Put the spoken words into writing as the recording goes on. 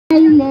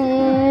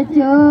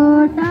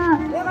छोटा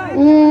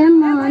ए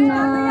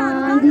मना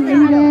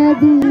धीरे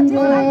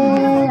धीरे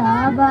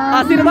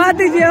आशीर्वाद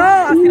दीजिए हो,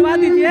 आशीर्वाद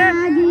दीजिए।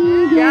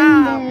 क्या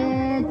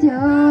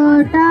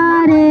छोटा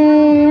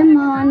रे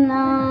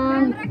मना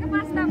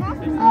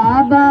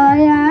अब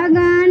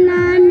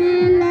गाना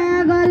में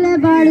लगल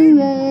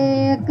बड़ुए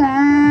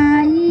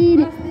काई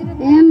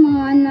रे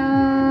मना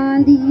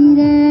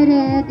धीरे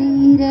रे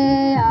धीरे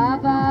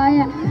अब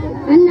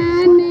गाना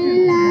में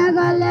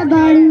लगल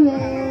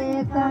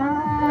बड़ुए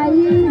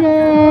काई रे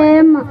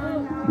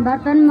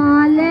बर्तन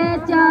माले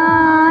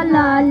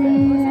चालाली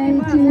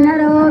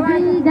चिनरो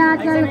बीधा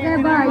चल के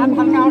बाई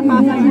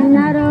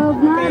चिनरो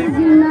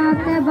मर्जिना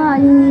के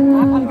बाई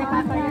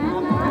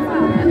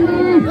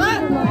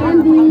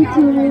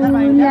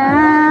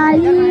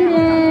बिछुलाई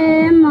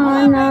रे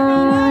मना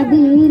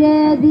धीरे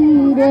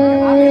धीरे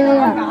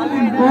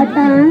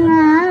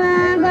हटंगा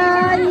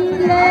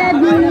गईले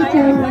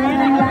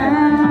बिछुलाई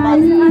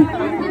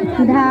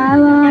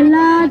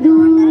धावला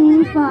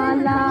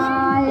धूपला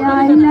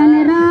अइलन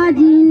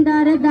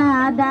राजिंदर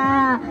दादा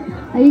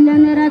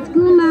अइलन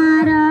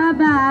राजकुमार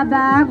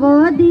बाबा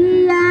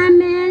गोदिया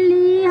में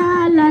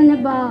लियालन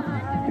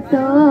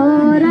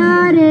बटोरा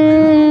रे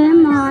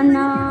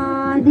मना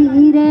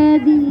धीरे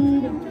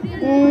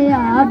धीरे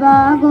अब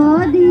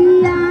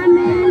गोदिया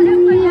में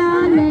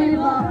लियाले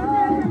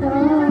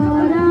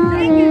बटोरा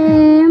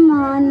रे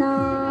मना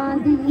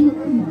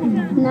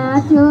ना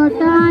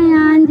छोटा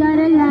अंजर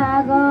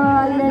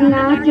लागल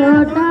ना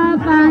छोटा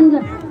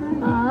पांजर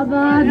अब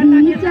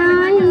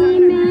बिचाई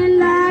में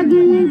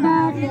लागी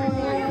बाटे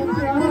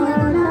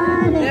छोरा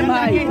रे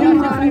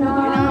मना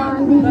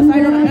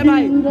धीरे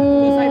धीरे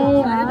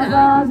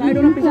अब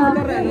बिचाई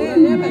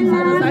में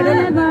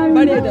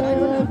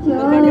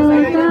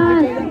छोटा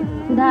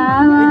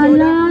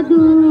धावल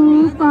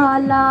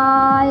धूपला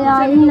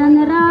अइलन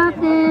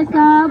राकेश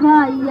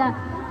भैया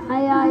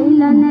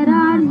अइलन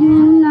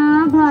राजुना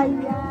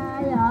भैया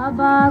अब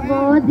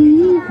गोदी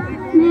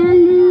में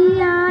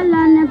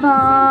लियालन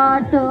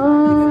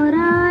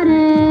बटोरा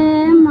रे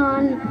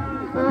मन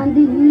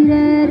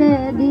धीरे रे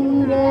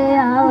धीरे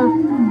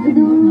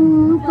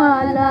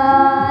धूपला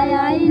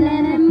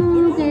अइलन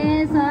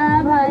मुकेश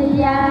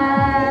भैया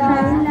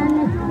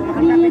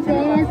धइलन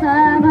रितेश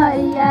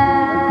भैया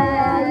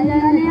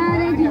अइलन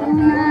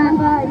अर्जुना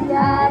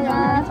भैया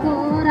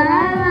बटोरा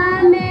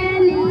में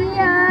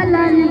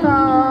लियालन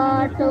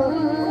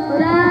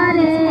बटोरा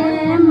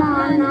रे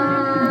मना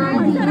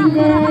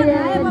धीरे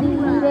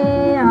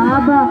धीरे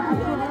अब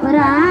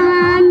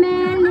राम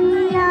में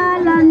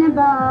लियालन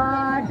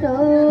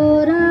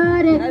बटोरा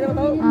रे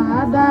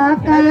अब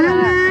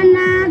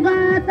काना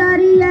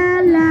गतरिया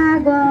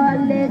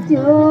लागल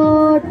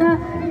चोट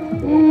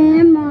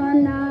ए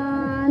मना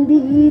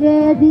धीरे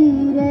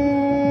धीरे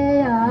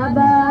अब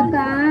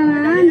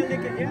कान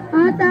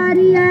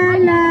अतरिया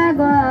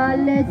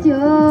लागल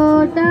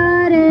चोट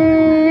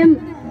रे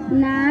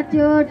ना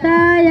छोटा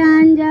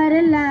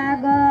अंजर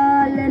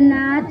लागल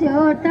ना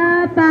छोटा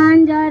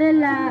पांजर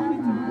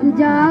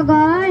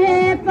जगहे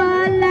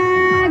पर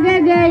लाग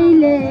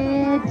गईले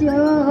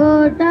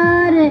छोटा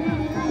रे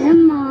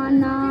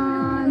मना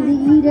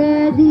धीरे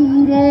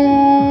धीरे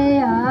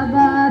अब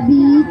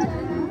बीच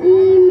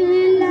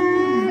में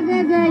लाग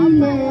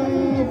गईले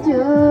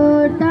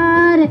छोटा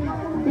रे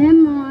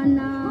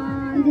मना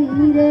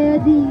धीरे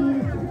धीरे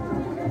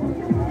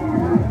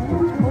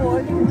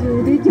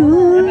जुड़ी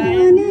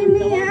जुनी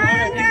मिया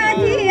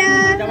गाजिया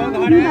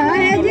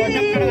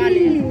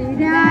बाजी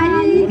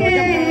राई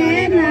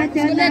के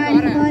नचलाई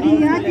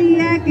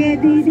करिया के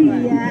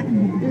दीदिया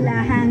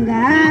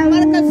लहंगा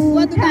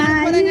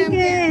उठाई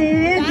के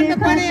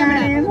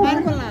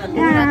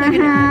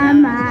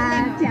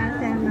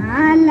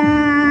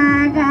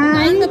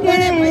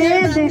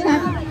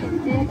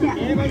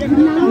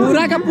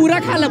पूरा का पूरा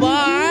खा लेबा।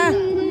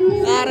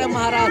 अरे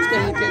महाराज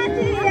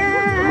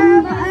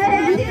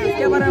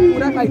के बारे में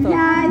पूरा खाई तो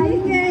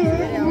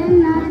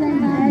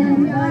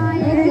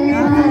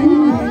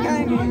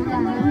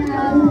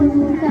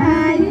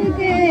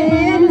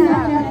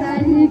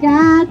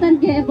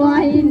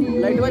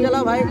लाइट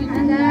जला भाई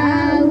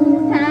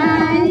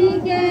उठाई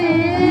के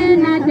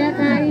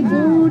नचताई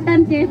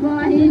बूटन के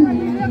बहिनी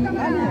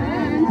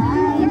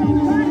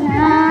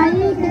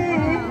उठाई के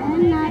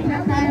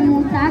नचताई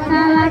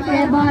मुसाकावा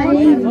के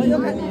बहिनी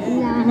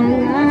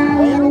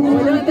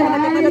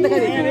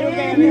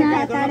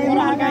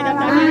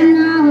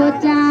हो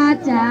चाचा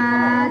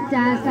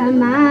चाचा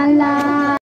समाला।